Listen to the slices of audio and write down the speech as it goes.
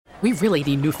We really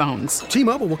need new phones.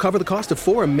 T-Mobile will cover the cost of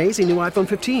 4 amazing new iPhone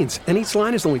 15s, and each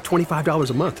line is only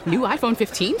 $25 a month. New iPhone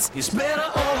 15s? It's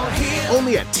better over here.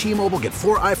 Only at T-Mobile, get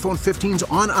 4 iPhone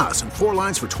 15s on us and 4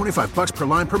 lines for $25 per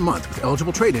line per month with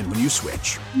eligible trade-in when you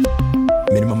switch.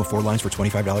 Minimum of 4 lines for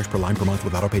 $25 per line per month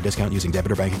with autopay discount using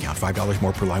debit or bank account. $5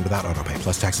 more per line without autopay,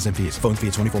 plus taxes and fees. Phone fee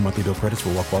at 24 monthly bill credits for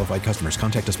well-qualified customers.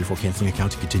 Contact us before canceling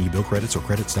account to continue bill credits or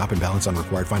credit stop and balance on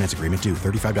required finance agreement due.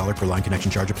 $35 per line connection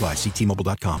charge applies. See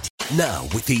T-Mobile.com. Now,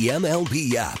 with the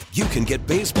MLB app, you can get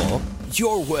baseball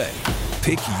your way.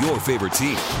 Pick your favorite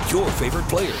team, your favorite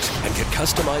players, and get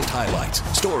customized highlights,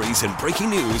 stories, and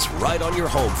breaking news right on your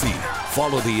home feed.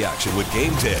 Follow the action with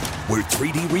Game Day, where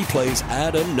 3D replays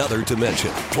add another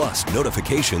dimension. Plus,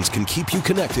 notifications can keep you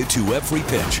connected to every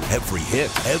pitch, every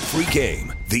hit, every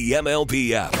game. The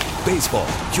MLB app. Baseball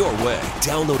your way.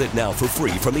 Download it now for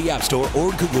free from the App Store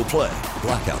or Google Play.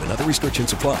 Blackout and other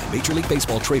restrictions apply. Major League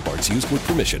Baseball trademarks used with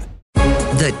permission.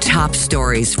 The top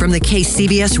stories from the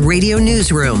KCBS Radio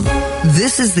Newsroom.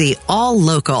 This is the All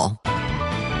Local.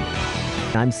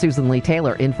 I'm Susan Lee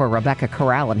Taylor in for Rebecca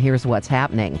Corral, and here's what's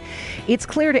happening. It's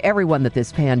clear to everyone that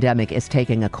this pandemic is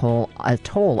taking a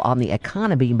toll on the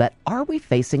economy, but are we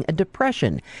facing a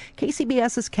depression?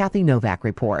 KCBS's Kathy Novak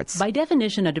reports. By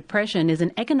definition, a depression is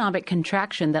an economic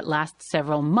contraction that lasts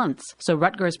several months. So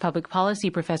Rutgers public policy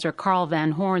professor Carl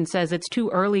Van Horn says it's too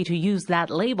early to use that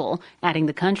label, adding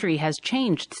the country has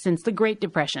changed since the Great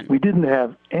Depression. We didn't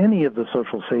have any of the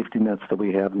social safety nets that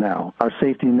we have now. Our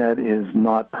safety net is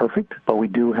not perfect, but we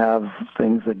do have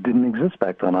things that didn't exist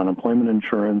back then, unemployment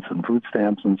insurance and food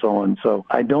stamps and so on. So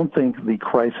I don't think the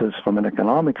crisis from an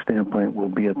economic standpoint will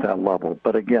be at that level.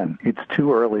 But again, it's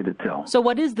too early to tell. So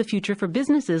what is the future for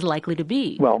businesses likely to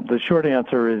be? Well, the short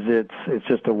answer is it's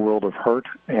just a world of hurt,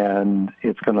 and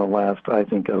it's going to last, I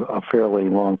think, a fairly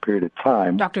long period of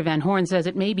time. Dr. Van Horn says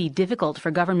it may be difficult for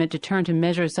government to turn to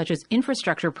measures such as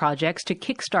infrastructure projects to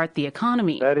kickstart the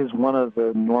economy. That is one of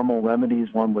the normal remedies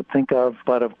one would think of,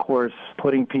 but of course,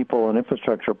 putting people in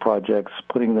infrastructure projects,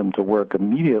 putting them to work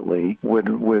immediately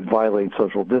would violate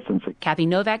social distancing. Kathy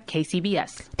Novak,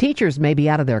 KCBS. Teachers may be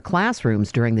out of their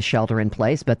classrooms during the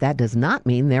shelter-in-place, but that does not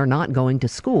mean they're not going to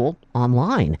school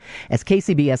online. As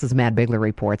KCBS's Matt Bigler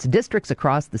reports, districts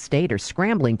across the state are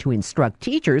scrambling to instruct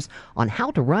teachers on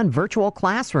how to run virtual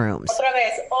classrooms.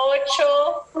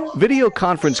 Video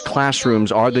conference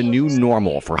classrooms are the new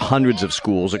normal for hundreds of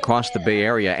schools across the Bay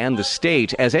Area and the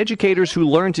state, as educators who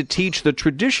learn to teach the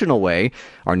traditional way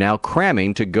are now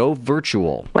cramming to go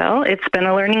virtual. Well, it's been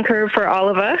a learning curve for all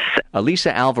of us.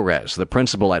 Elisa Alvarez, the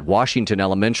principal at Washington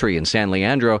Elementary in San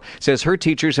Leandro, says her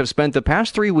teachers have spent the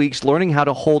past 3 weeks learning how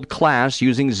to hold class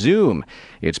using Zoom.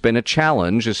 It's been a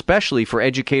challenge, especially for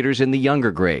educators in the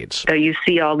younger grades. So you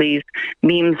see all these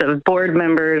memes of board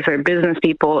members or business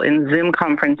people in Zoom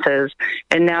conferences,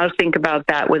 and now think about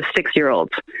that with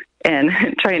 6-year-olds. And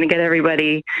trying to get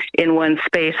everybody in one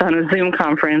space on a Zoom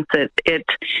conference, it's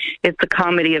a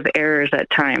comedy of errors at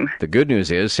times. The good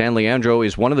news is San Leandro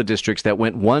is one of the districts that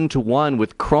went one-to-one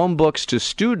with Chromebooks to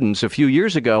students a few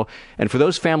years ago. And for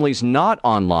those families not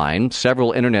online,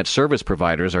 several internet service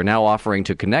providers are now offering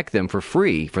to connect them for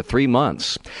free for 3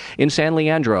 months. In San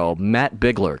Leandro, Matt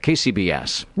Bigler,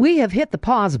 KCBS. We have hit the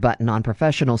pause button on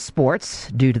professional sports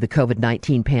due to the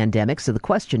COVID-19 pandemic, so the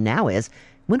question now is,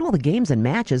 when will the games and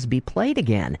matches be played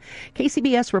again?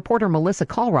 KCBS reporter Melissa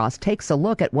Colross takes a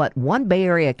look at what one Bay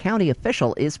Area county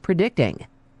official is predicting.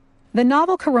 The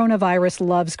novel coronavirus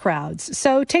loves crowds.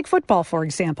 So take football, for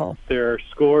example. There are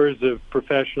scores of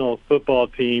professional football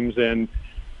teams and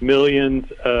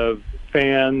millions of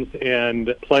fans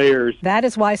and players. That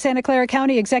is why Santa Clara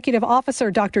County Executive Officer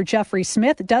Dr. Jeffrey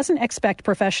Smith doesn't expect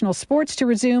professional sports to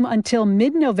resume until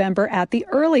mid-November at the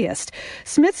earliest.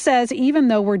 Smith says even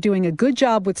though we're doing a good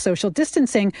job with social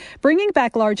distancing, bringing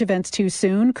back large events too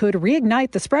soon could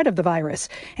reignite the spread of the virus.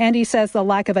 And he says the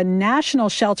lack of a national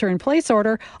shelter-in-place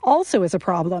order also is a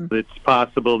problem. It's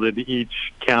possible that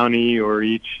each county or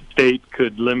each state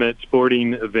could limit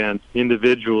sporting events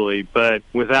individually, but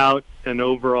without an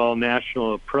overall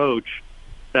national approach,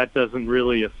 that doesn't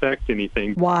really affect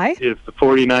anything. Why? If the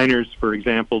 49ers, for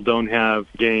example, don't have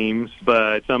games,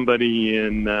 but somebody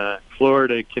in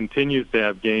Florida continues to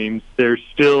have games, there's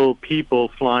still people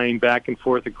flying back and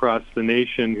forth across the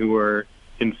nation who are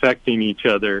infecting each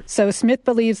other. So Smith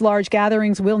believes large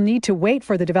gatherings will need to wait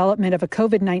for the development of a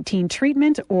COVID-19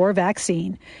 treatment or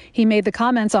vaccine. He made the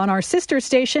comments on our sister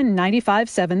station,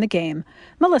 95.7 The Game.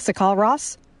 Melissa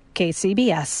Colross,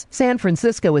 KCBS. San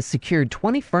Francisco has secured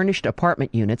 20 furnished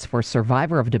apartment units for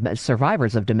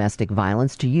survivors of domestic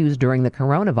violence to use during the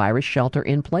coronavirus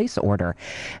shelter-in-place order.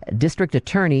 District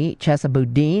Attorney Chesa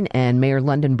Boudin and Mayor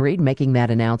London Breed making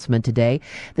that announcement today.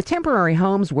 The temporary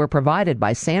homes were provided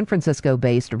by San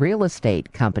Francisco-based real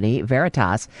estate company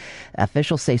Veritas.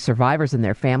 Officials say survivors and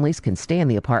their families can stay in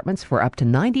the apartments for up to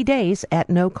 90 days at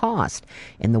no cost.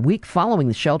 In the week following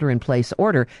the shelter-in-place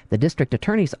order, the District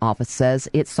Attorney's office says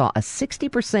it saw a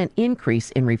 60%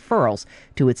 increase in referrals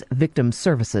to its Victim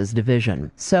Services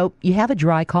Division. So you have a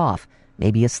dry cough,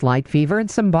 maybe a slight fever and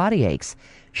some body aches.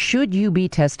 Should you be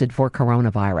tested for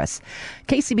coronavirus?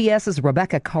 KCBS's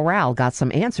Rebecca Corral got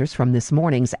some answers from this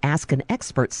morning's Ask an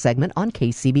Expert segment on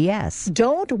KCBS.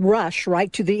 Don't rush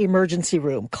right to the emergency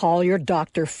room. Call your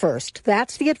doctor first.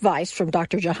 That's the advice from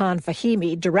Dr. Jahan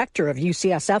Fahimi, director of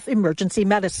UCSF Emergency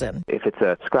Medicine. If it's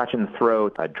a scratch in the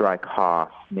throat, a dry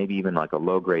cough, maybe even like a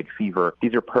low-grade fever,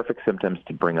 these are perfect symptoms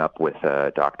to bring up with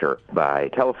a doctor by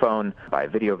telephone, by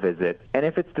video visit. And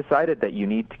if it's decided that you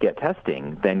need to get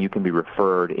testing, then you can be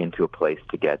referred into a place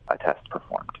to get a test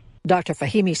performed. Dr.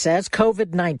 Fahimi says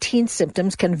COVID-19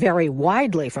 symptoms can vary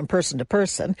widely from person to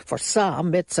person. For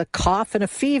some, it's a cough and a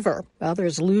fever.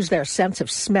 Others lose their sense of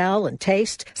smell and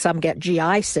taste. Some get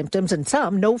GI symptoms, and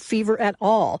some no fever at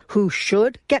all. Who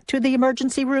should get to the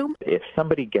emergency room? If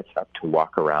somebody gets up to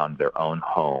walk around their own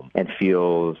home and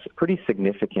feels pretty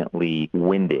significantly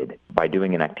winded by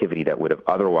doing an activity that would have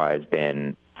otherwise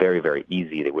been very, very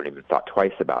easy, they wouldn't even thought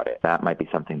twice about it, that might be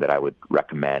something that I would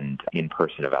recommend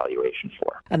in-person evaluation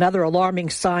for. Another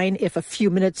alarming sign if a few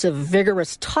minutes of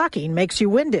vigorous talking makes you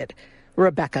winded.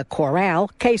 Rebecca Corral,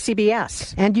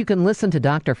 KCBS. And you can listen to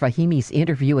Dr. Fahimi's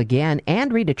interview again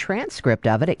and read a transcript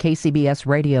of it at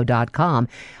kcbsradio.com.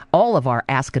 All of our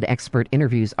Ask an Expert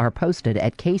interviews are posted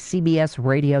at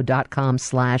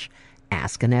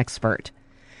kcbsradio.com/Ask an Expert.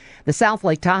 The South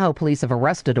Lake Tahoe police have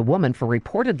arrested a woman for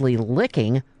reportedly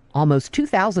licking almost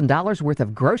 $2,000 worth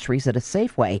of groceries at a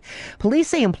Safeway. Police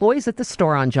say employees at the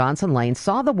store on Johnson Lane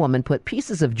saw the woman put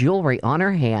pieces of jewelry on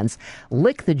her hands,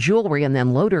 lick the jewelry, and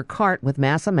then load her cart with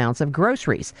mass amounts of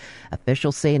groceries.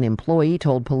 Officials say an employee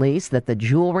told police that the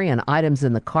jewelry and items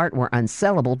in the cart were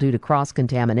unsellable due to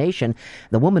cross-contamination.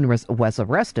 The woman was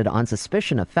arrested on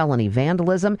suspicion of felony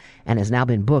vandalism and has now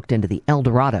been booked into the El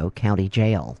Dorado County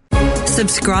Jail.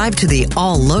 Subscribe to the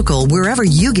All Local wherever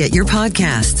you get your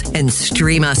podcasts and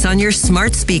stream us on your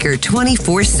smart speaker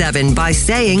 24/7 by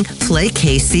saying, play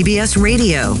KCBS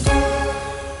Radio.